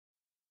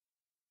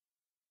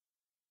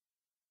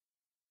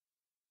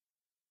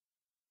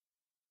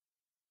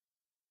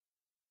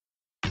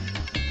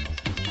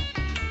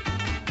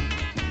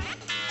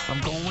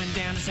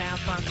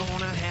south park,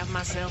 gonna have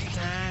myself a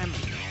time.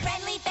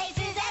 Friendly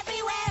faces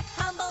everywhere,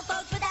 humble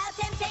folks without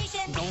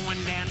temptation.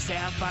 Going down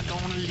south park,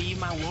 gonna leave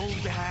my woes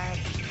behind.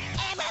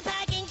 And we're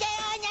parking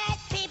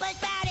donuts, people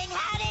spouting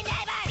howdy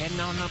neighbor. Heading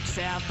on up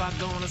south park,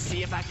 gonna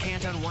see if I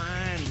can't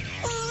unwind.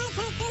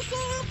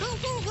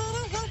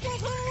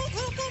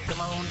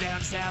 Come on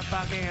down south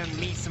park and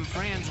meet some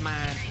friends of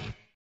mine.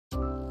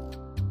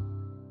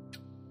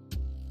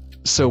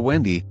 So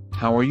Wendy,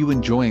 how are you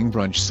enjoying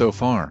brunch so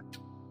far?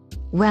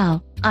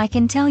 Well, I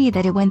can tell you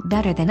that it went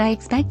better than I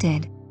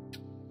expected.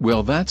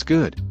 Well, that's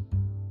good.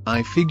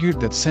 I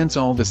figured that since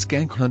all the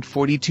Skank Hunt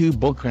 42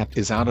 bullcrap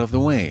is out of the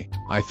way,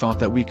 I thought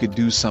that we could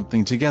do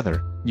something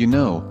together, you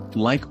know,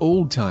 like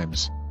old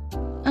times.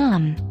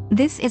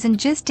 This isn't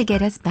just to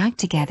get us back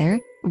together,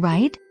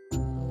 right?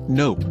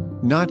 Nope,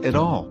 not at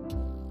all.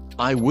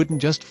 I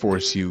wouldn't just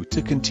force you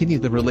to continue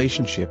the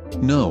relationship,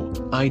 no,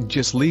 I'd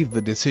just leave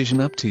the decision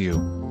up to you.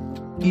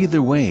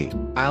 Either way,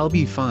 I'll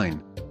be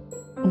fine.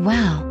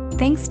 Wow,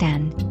 thanks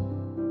Dan.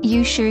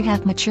 You sure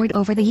have matured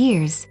over the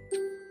years.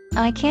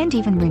 I can't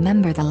even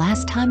remember the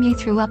last time you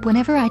threw up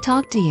whenever I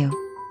talked to you.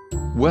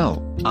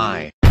 Well,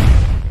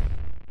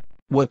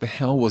 What the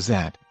hell was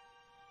that?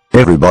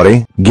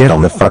 Everybody, get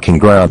on the fucking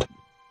ground.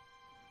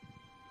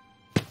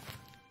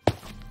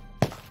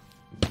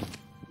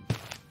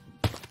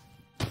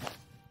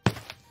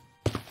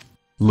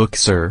 Look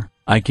sir,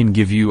 I can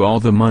give you all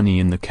the money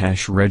in the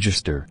cash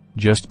register,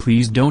 just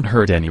please don't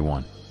hurt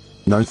anyone.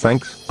 No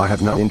thanks, I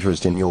have no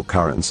interest in your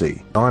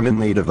currency. I'm in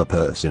need of a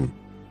person.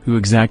 Who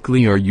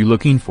exactly are you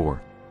looking for?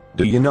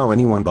 Do you know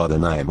anyone by the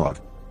name of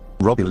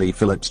Robbie Lee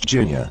Phillips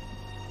Jr.?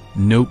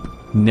 Nope,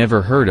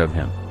 never heard of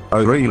him.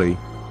 Oh really?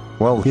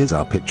 Well, here's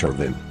our picture of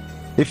him.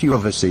 If you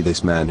ever see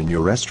this man in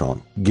your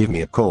restaurant, give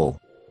me a call.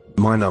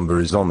 My number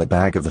is on the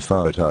back of the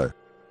photo.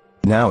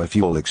 Now if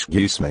you'll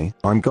excuse me,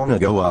 I'm gonna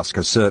go ask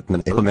a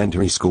certain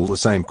elementary school the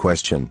same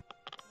question.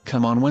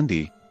 Come on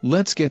Wendy,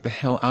 let's get the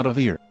hell out of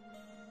here.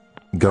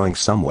 Going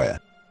somewhere?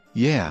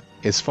 Yeah,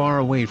 as far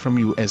away from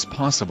you as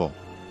possible.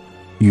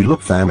 You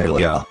look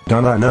familiar,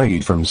 don't I know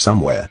you from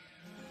somewhere?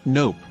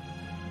 Nope.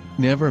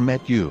 Never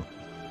met you.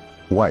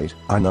 Wait,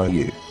 I know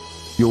you.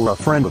 You're a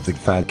friend of the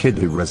fat kid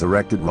who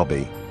resurrected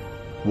Robbie.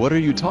 What are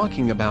you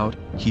talking about?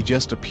 He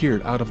just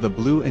appeared out of the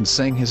blue and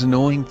sang his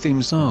annoying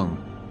theme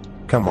song.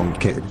 Come on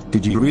kid,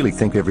 did you really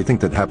think everything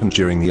that happened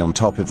during the On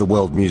Top of the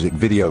World music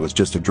video was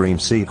just a dream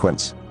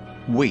sequence?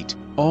 Wait,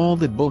 all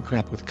that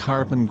bullcrap with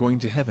Cartman going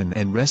to heaven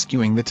and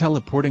rescuing the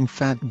teleporting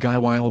fat guy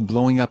while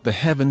blowing up the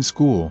heaven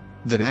school,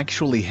 that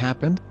actually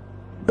happened?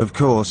 Of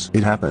course,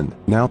 it happened.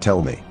 Now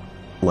tell me.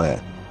 Where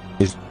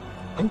is...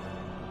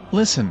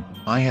 Listen,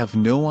 I have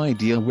no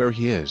idea where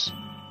he is.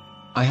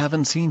 I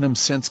haven't seen him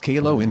since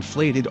Kalo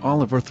inflated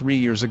Oliver 3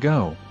 years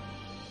ago.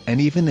 And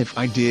even if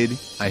I did,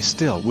 I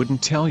still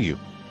wouldn't tell you.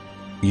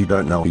 You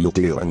don't know who you're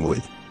dealing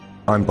with.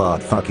 I'm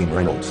Bart fucking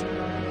Reynolds.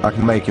 I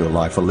can make your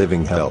life a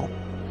living hell.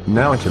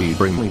 Now until you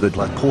bring me the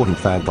important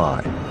fat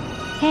guy.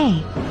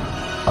 Hey.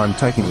 I'm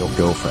taking your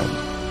girlfriend.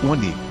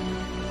 Wendy.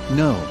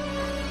 No.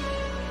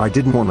 I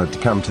didn't want it to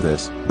come to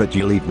this, but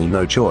you leave me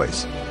no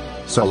choice.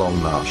 So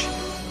long, Marsh.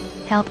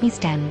 Help me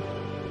Stan.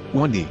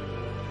 Wendy.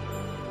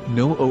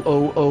 No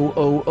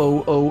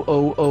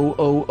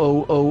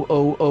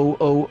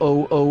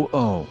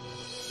oh.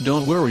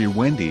 Don't worry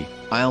Wendy,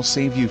 I'll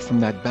save you from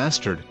that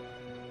bastard.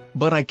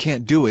 But I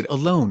can't do it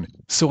alone,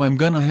 so I'm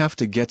gonna have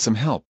to get some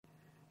help.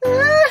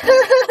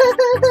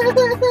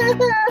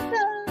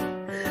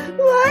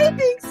 Why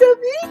being so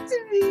mean to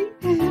me?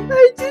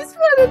 I just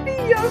want to be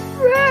your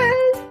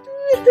friend.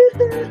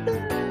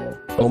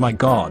 Oh my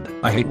god,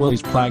 I hate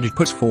Willie's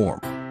platypus form.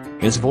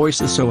 His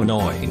voice is so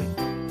annoying.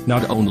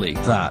 Not only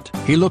that,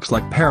 he looks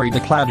like Perry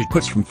the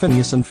platypus from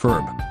Phineas and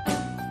Ferb.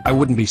 I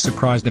wouldn't be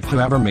surprised if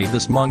whoever made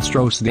this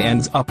monstrosity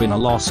ends up in a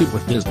lawsuit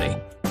with Disney.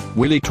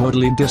 Willie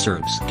totally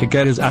deserves to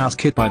get his ass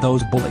kicked by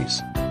those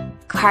bullies.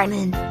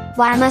 Cartman,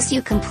 why must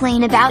you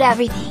complain about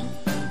everything?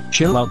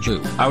 Chill out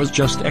Jew, I was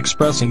just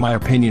expressing my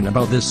opinion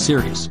about this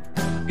series.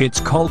 It's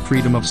called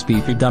Freedom of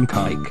Speech, you dumb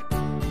kike.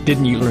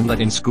 Didn't you learn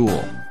that in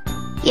school?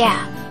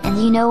 Yeah,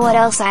 and you know what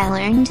else I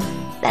learned?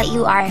 That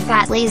you are a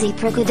fat lazy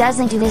prick who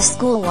doesn't do his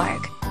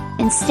schoolwork.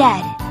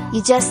 Instead,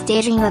 you just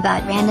daydream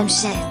about random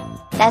shit.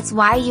 That's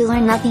why you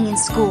learn nothing in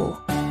school.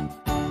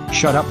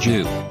 Shut up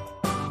Jew.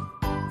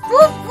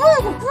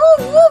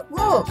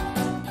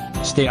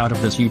 Stay out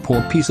of this you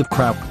poor piece of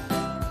crap.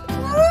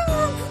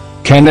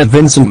 Kenneth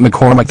Vincent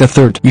McCormick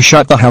III, you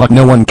shut the hell up,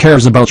 no one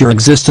cares about your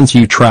existence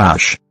you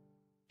trash.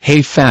 Hey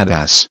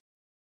Fatass.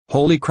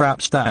 Holy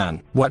crap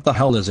Stan, what the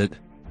hell is it?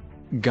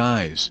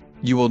 Guys,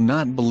 you will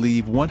not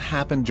believe what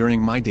happened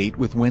during my date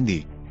with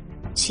Wendy.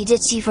 She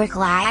ditched for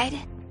Clyde?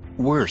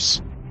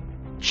 Worse.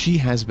 She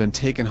has been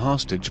taken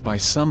hostage by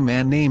some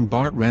man named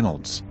Bart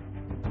Reynolds.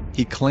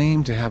 He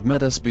claimed to have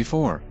met us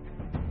before.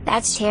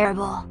 That's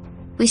terrible.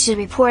 We should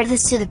report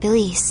this to the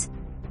police.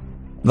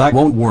 That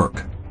won't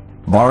work.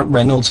 Bart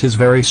Reynolds is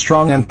very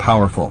strong and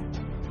powerful.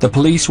 The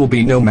police will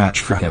be no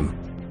match for him.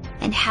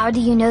 And how do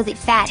you know that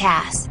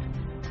Fatass?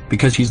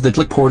 Because he's the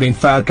teleporting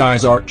fat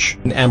guy's arch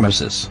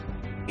nemesis.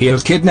 He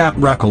has kidnapped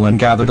Reckle and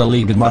gathered a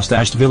league of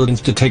mustached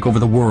villains to take over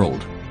the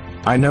world.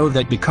 I know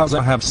that because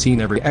I have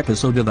seen every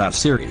episode of that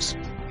series.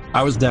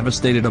 I was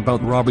devastated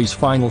about Robbie's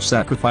final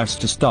sacrifice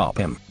to stop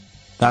him.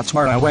 That's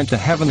why I went to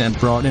heaven and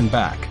brought him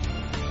back.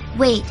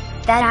 Wait,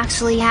 that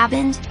actually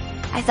happened?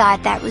 I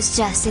thought that was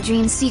just a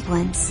dream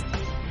sequence.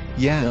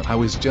 Yeah, I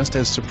was just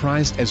as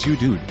surprised as you,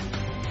 dude.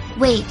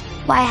 Wait,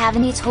 why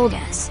haven't you told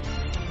us?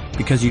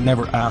 Because you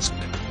never asked.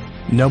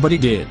 Nobody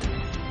did.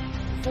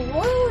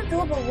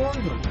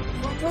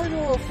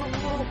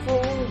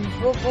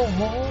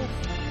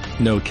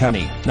 No,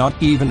 Kenny, not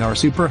even our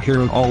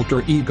superhero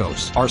alter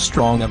egos are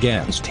strong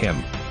against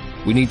him.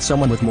 We need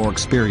someone with more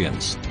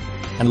experience.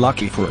 And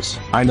lucky for us,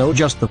 I know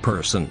just the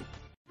person.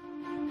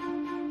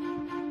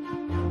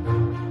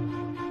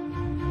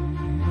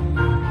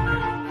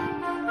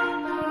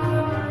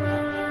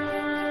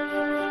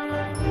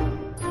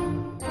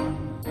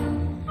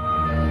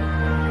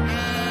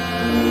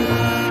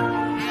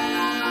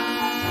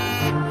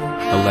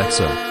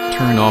 Alexa,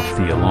 turn off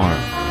the alarm.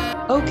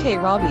 Okay,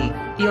 Robbie,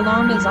 the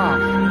alarm is off.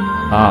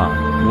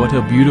 Ah, what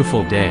a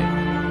beautiful day.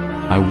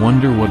 I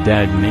wonder what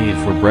Dad made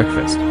for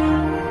breakfast.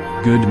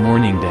 Good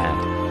morning,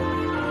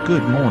 Dad.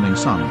 Good morning,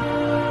 son.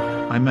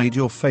 I made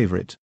your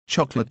favorite,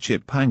 chocolate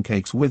chip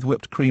pancakes with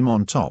whipped cream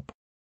on top.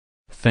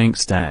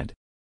 Thanks, Dad.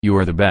 You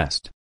are the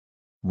best.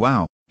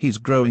 Wow, he's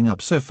growing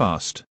up so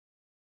fast.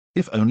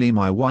 If only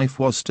my wife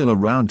was still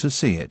around to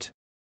see it.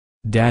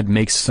 Dad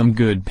makes some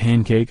good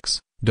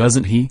pancakes,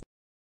 doesn't he?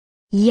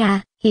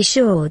 Yeah, he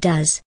sure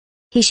does.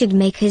 He should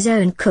make his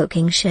own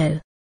cooking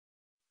show.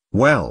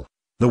 Well,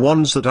 the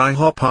ones that I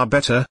hop are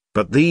better,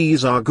 but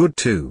these are good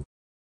too.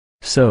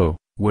 So,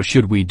 what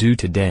should we do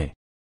today?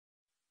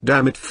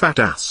 Damn it,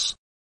 Fatass.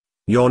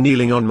 You're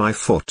kneeling on my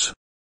foot.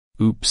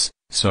 Oops,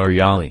 sorry,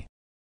 Ollie.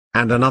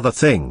 And another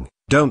thing,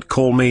 don't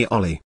call me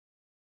Ollie.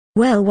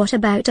 Well, what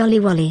about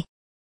Ollie Wollie?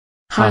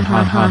 Ha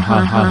ha ha ha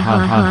ha ha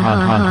ha ha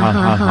ha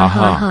ha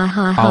ha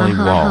ha ha. Ollie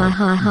Wall.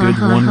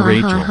 Good one,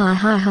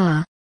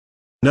 Rachel.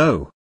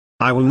 No.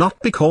 I will not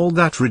be called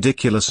that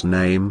ridiculous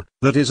name,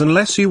 that is,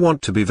 unless you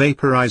want to be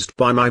vaporized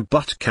by my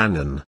butt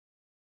cannon.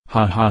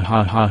 Ha ha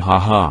ha ha ha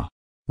ha.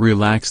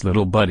 Relax,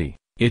 little buddy,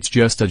 it's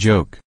just a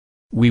joke.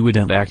 We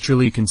wouldn't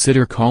actually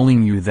consider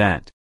calling you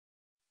that.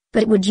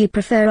 But would you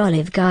prefer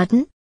Olive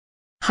Garden?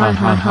 Ha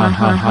ha ha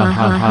ha ha ha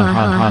ha ha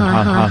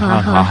ha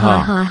ha ha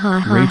ha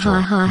ha. Rachel,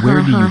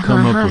 where do you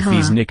come up with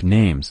these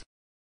nicknames?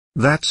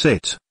 That's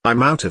it,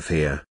 I'm out of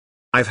here.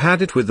 I've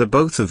had it with the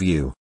both of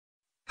you.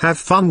 Have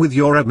fun with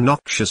your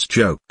obnoxious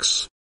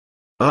jokes.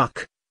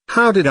 Ugh,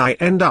 how did I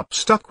end up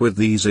stuck with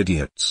these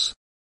idiots?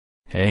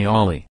 Hey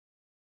Ollie.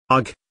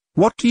 Ugh,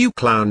 what do you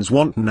clowns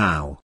want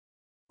now?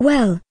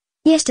 Well,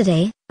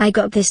 yesterday, I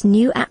got this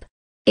new app.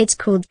 It's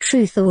called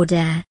Truth or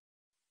Dare.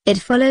 It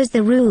follows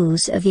the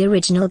rules of the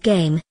original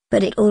game,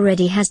 but it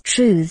already has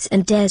truths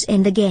and dares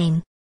in the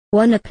game.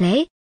 Wanna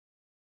play?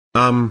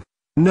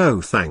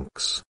 No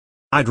thanks.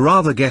 I'd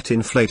rather get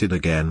inflated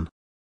again.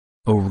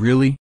 Oh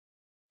really?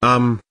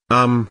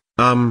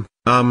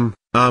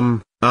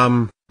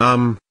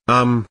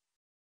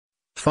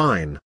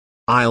 Fine.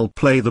 I'll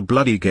play the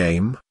bloody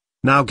game.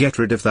 Now get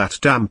rid of that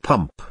damn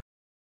pump.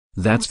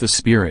 That's the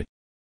spirit.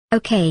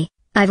 Okay,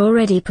 I've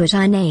already put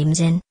our names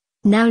in.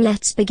 Now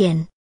let's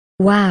begin.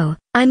 Wow,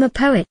 I'm a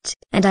poet,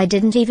 and I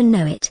didn't even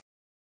know it.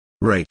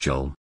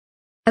 Rachel.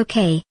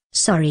 Okay,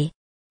 sorry.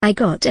 I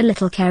got a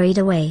little carried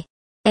away.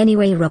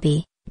 Anyway,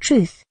 Robbie,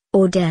 truth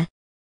or dare?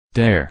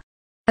 Dare.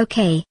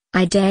 Okay,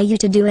 I dare you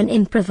to do an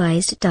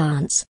improvised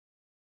dance.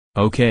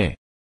 Okay.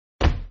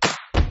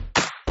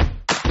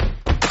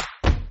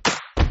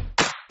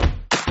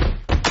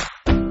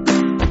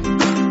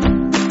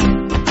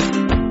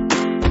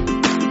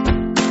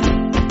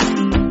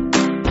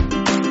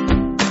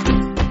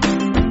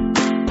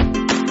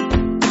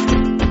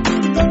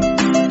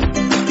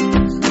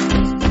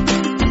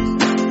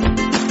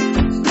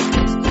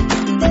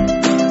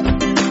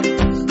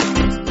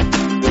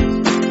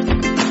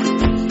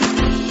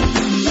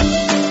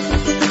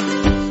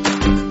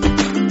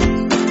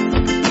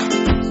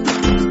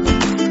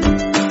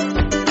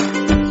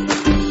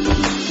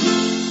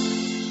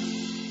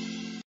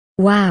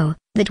 Wow,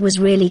 that was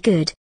really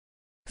good.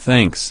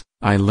 Thanks,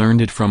 I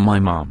learned it from my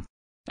mom.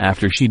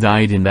 After she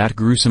died in that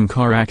gruesome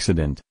car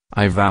accident,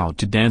 I vowed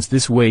to dance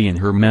this way in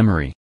her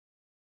memory.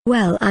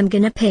 Well, I'm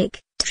gonna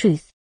pick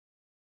truth.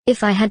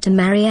 If I had to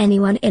marry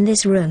anyone in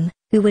this room,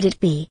 who would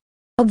it be?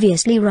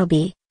 Obviously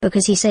Robbie,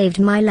 because he saved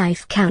my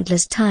life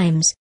countless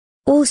times.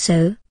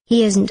 Also,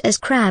 he isn't as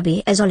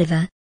crabby as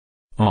Oliver.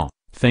 Oh,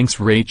 thanks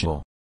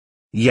Rachel.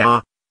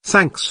 Yeah,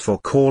 thanks for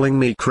calling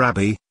me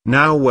crabby.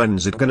 Now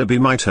when's it gonna be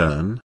my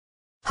turn?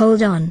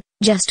 Hold on,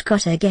 just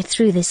gotta get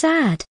through this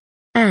ad.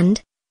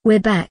 And, we're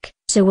back,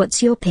 so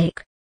what's your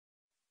pick?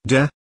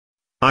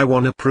 I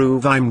wanna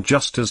prove I'm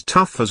just as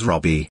tough as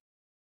Robbie.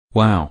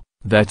 Wow,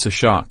 that's a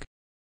shock.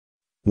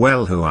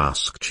 Well, who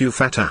asked you,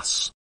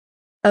 Fatass?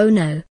 Oh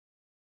no.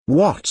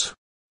 What?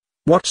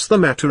 What's the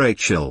matter,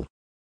 Rachel?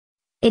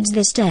 It's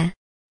this dare.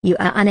 You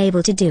are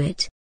unable to do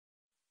it.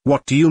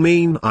 What do you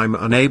mean I'm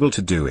unable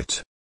to do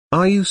it?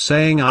 Are you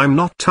saying I'm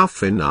not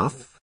tough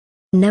enough?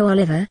 No,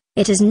 Oliver,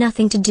 it has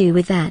nothing to do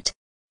with that.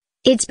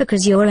 It's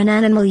because you're an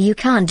animal you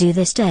can't do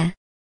this dare.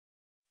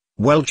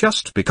 Well,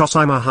 just because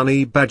I'm a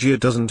honey badger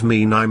doesn't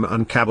mean I'm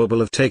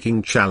incapable of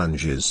taking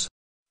challenges.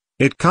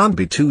 It can't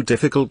be too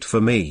difficult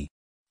for me.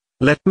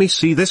 Let me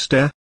see this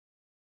dare.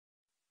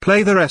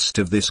 Play the rest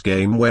of this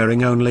game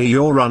wearing only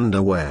your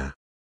underwear.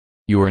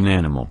 You're an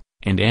animal,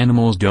 and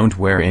animals don't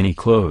wear any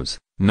clothes,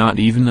 not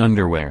even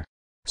underwear.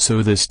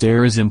 So this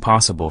dare is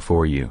impossible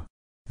for you.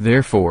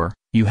 Therefore,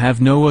 you have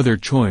no other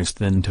choice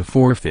than to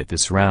forfeit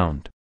this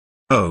round.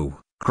 Oh,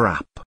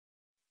 crap.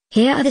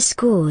 Here are the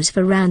scores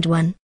for round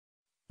 1.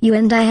 You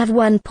and I have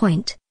 1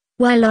 point,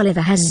 while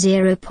Oliver has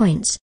 0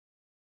 points.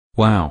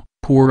 Wow,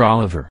 poor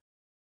Oliver.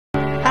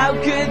 How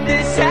could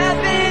this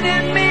happen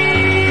to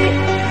me?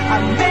 I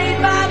made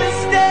my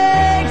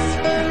mistakes,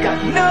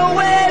 got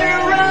nowhere to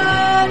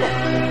run.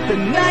 The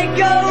night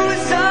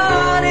goes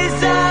on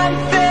as I'm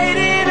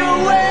fading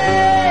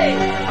away.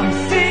 I'm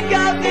sick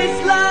of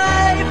this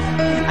life,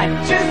 I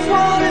just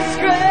wanna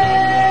scream.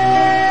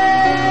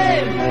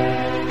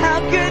 How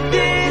could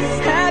this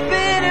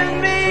happen to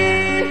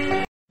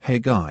me? Hey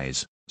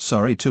guys,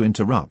 sorry to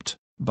interrupt,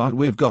 but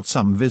we've got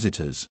some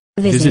visitors.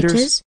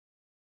 Visitors?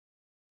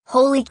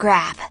 Holy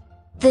crap.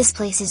 This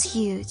place is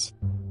huge.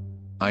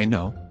 I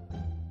know.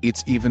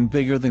 It's even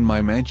bigger than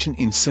my mansion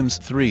in Sims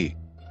 3.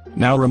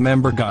 Now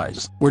remember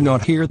guys, we're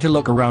not here to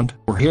look around,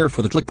 we're here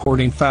for the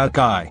clipboarding fat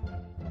guy.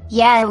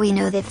 Yeah, we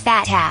know that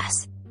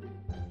Fatass.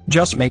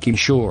 Just making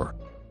sure.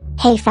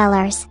 Hey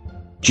fellers.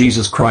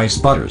 Jesus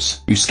Christ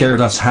Butters, you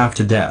scared us half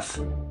to death.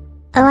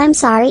 Oh, I'm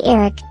sorry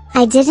Eric,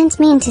 I didn't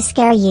mean to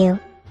scare you.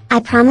 I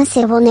promise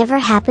it will never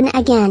happen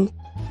again.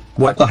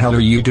 What the hell are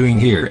you doing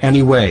here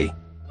anyway?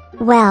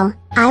 Well,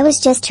 I was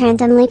just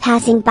randomly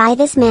passing by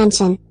this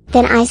mansion,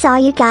 then I saw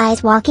you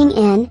guys walking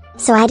in,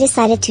 so I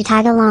decided to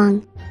tag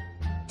along.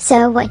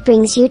 So what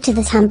brings you to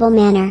this humble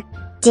manor?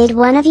 Did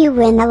one of you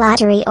win the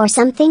lottery or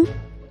something?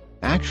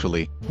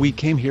 Actually, we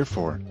came here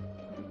for...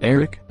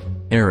 Eric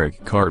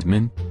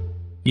Cartman?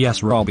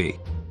 Yes, Robbie.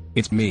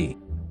 It's me.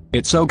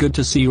 It's so good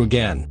to see you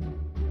again.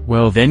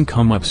 Well then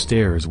come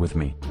upstairs with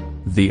me.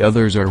 The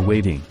others are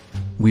waiting.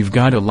 We've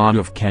got a lot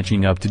of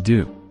catching up to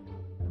do.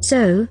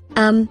 So,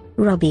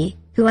 Robbie,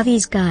 who are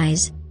these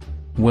guys?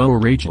 Well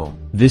Rachel,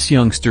 this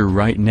youngster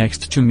right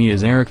next to me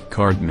is Eric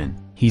Cartman.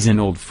 He's an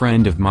old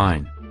friend of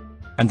mine.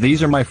 And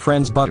these are my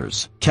friends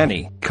Butters,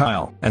 Kenny,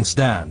 Kyle, and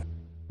Stan.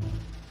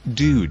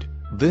 Dude,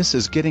 this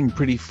is getting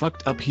pretty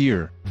fucked up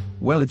here.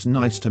 Well, it's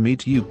nice to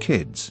meet you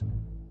kids.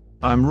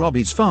 I'm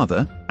Robbie's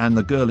father, and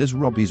the girl is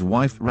Robbie's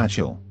wife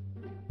Rachel.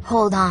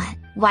 Hold on,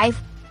 wife?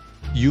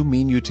 You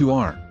mean you two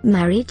are...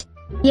 Married?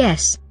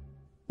 Yes.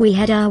 We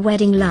had our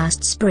wedding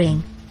last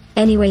spring.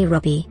 Anyway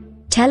Robbie,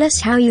 tell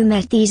us how you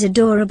met these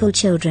adorable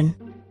children.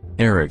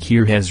 Eric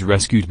here has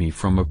rescued me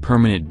from a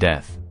permanent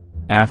death.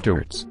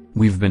 Afterwards,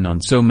 we've been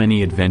on so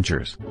many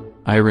adventures.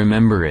 I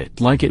remember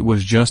it like it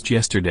was just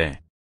yesterday.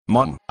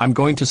 Mom, I'm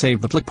going to save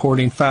the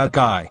clipboarding fat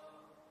guy.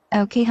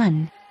 Okay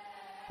hun.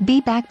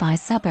 Be back by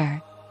supper.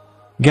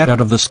 Get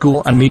out of the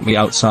school and meet me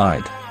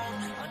outside.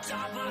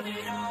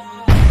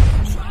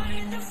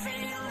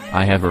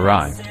 I have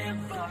arrived.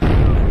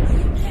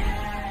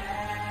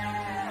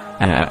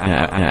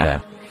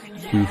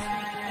 Oof.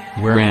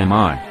 Where am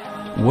I?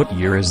 What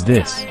year is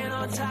this?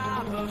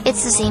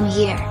 It's the same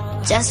year,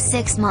 just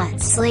 6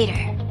 months later.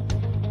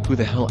 Who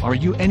the hell are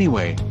you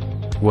anyway?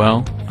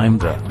 Well, I'm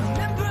the...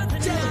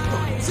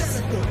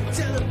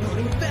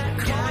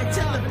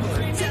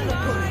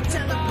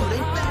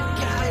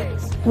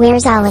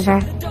 Where's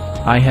Oliver?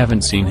 I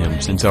haven't seen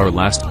him since our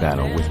last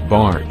battle with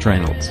Bart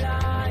Reynolds.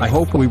 I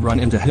hope we run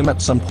into him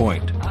at some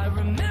point.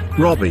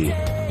 Robbie,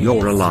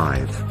 you're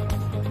alive.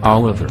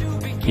 Oliver,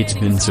 it's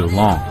been so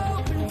long.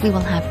 We will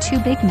have 2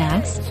 Big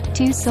Macs,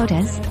 2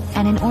 sodas,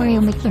 and an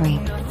Oreo McFlurry.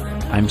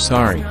 I'm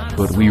sorry,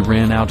 but we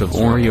ran out of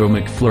Oreo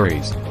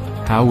McFlurries.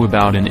 How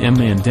about an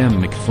M&M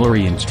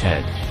McFlurry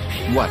instead?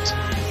 What?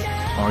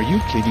 Are you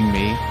kidding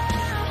me?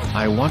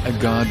 I want a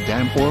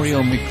goddamn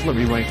Oreo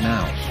McFlurry right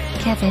now.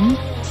 Kevin,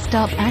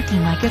 stop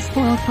acting like a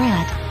spoiled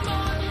brat.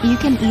 You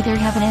can either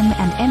have an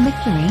M&M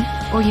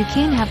McFlurry, or you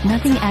can have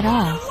nothing at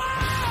all.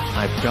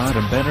 I've got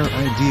a better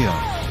idea.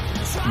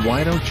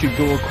 Why don't you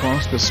go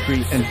across the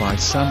street and buy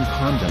some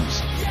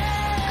condoms?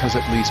 Cause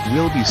at least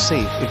we'll be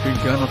safe if you're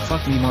gonna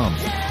fuck me, Mom.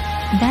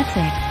 That's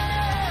it.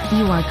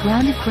 You are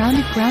grounded for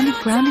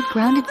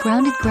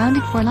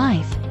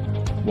life.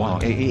 Wow.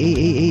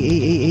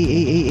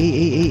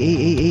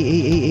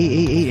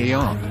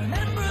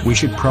 We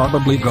should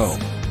probably go.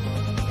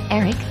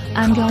 Eric,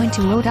 I'm going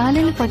to Rhode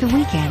Island for the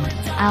weekend.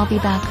 I'll be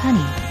back,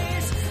 honey.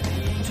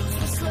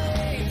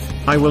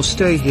 I will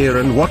stay here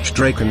and watch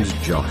Drake and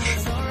Josh.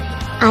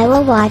 I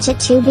will watch it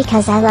too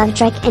because I love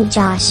Drake and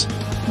Josh.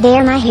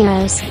 They're my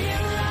heroes.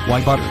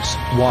 Why Butters?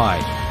 Why?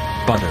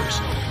 Butters.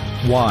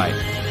 Why?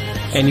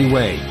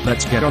 Anyway,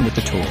 let's get on with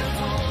the tour.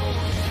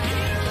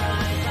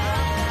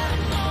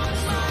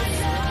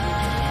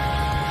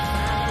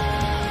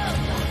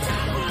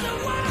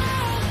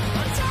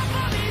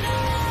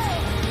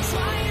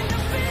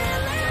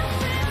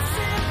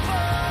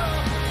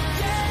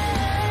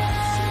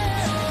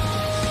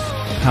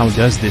 How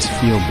does this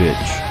feel,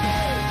 bitch?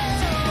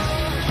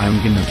 I'm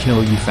gonna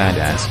kill you, fat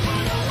ass.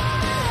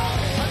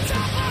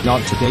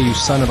 Not today, you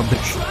son of a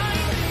bitch.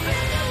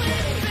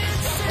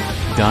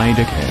 Die,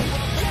 dickhead.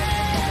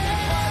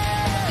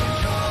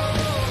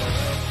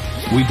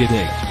 We did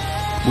it.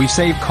 We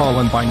saved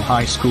Columbine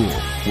High School.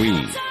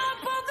 We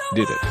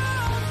did it.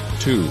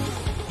 To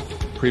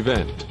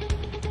prevent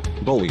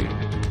bullying.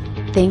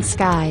 Thanks,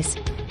 guys.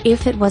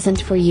 If it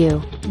wasn't for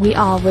you, we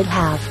all would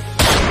have.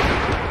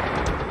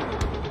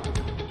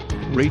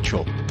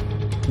 Rachel.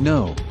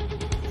 No.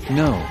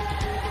 No.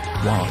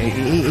 Wow.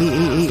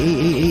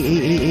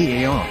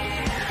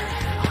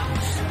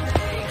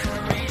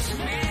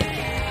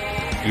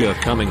 You're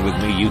coming with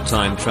me, you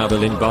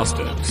time-traveling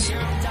bastards.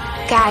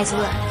 Guys,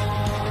 look.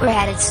 We're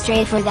headed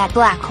straight for that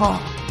black hole.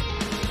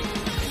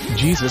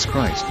 Jesus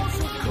Christ.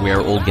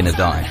 We're all gonna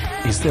die.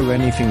 Is there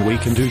anything we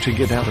can do to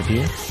get out of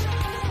here?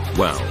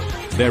 Well,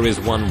 there is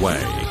one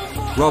way.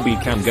 Robbie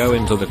can go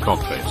into the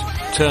cockpit,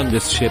 turn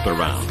this ship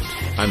around,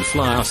 and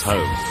fly us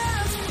home.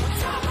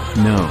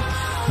 No.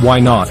 Why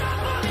not?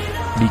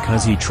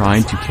 Because he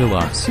tried to kill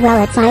us.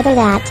 Well, it's either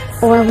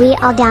that, or we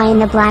all die in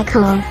the black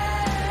hole.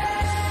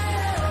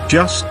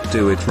 Just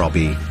do it,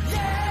 Robbie.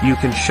 You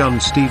can shun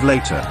Steve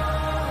later.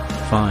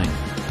 Fine.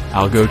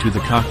 I'll go to the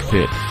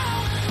cockpit.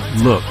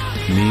 Look,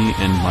 me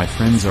and my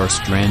friends are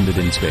stranded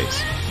in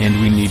space, and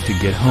we need to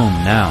get home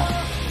now.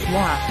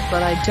 Wah,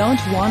 but I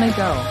don't wanna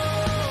go.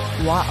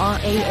 Wah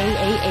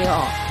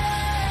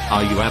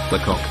Are you at the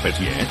cockpit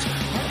yet?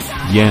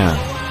 Yeah,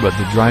 but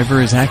the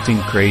driver is acting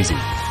crazy.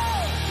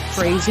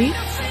 Crazy?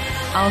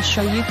 I'll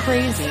show you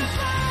crazy.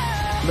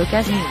 Look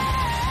at me.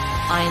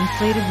 I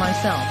inflated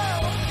myself.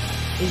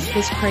 Is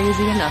this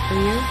crazy enough for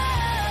you?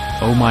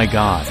 Oh my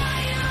god.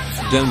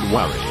 Don't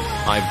worry,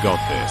 I've got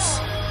this.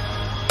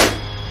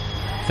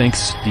 Thanks,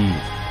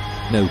 Steve.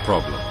 No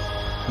problem.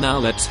 Now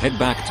let's head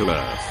back to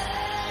Earth.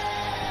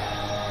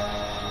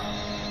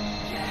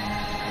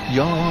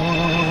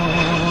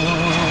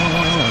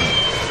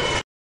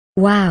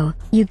 Wow,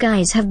 you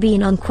guys have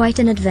been on quite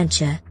an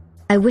adventure.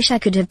 I wish I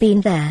could have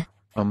been there.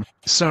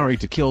 Sorry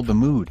to kill the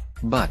mood,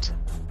 but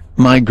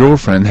my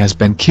girlfriend has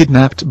been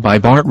kidnapped by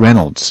Bart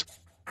Reynolds.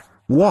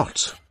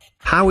 What?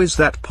 How is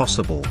that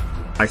possible?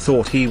 I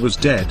thought he was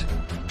dead.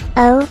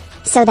 Oh,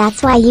 so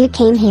that's why you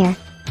came here.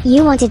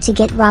 You wanted to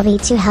get Robbie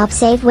to help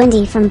save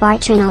Wendy from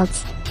Bart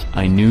Reynolds.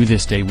 I knew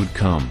this day would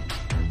come.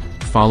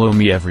 Follow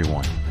me,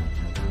 everyone.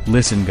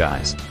 Listen,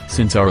 guys,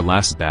 since our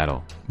last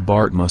battle,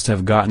 Bart must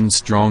have gotten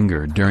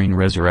stronger during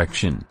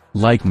resurrection,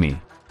 like me.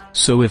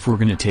 So if we're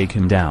gonna take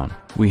him down,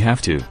 we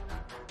have to.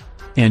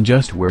 And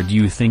just where do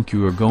you think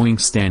you are going,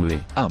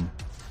 Stanley?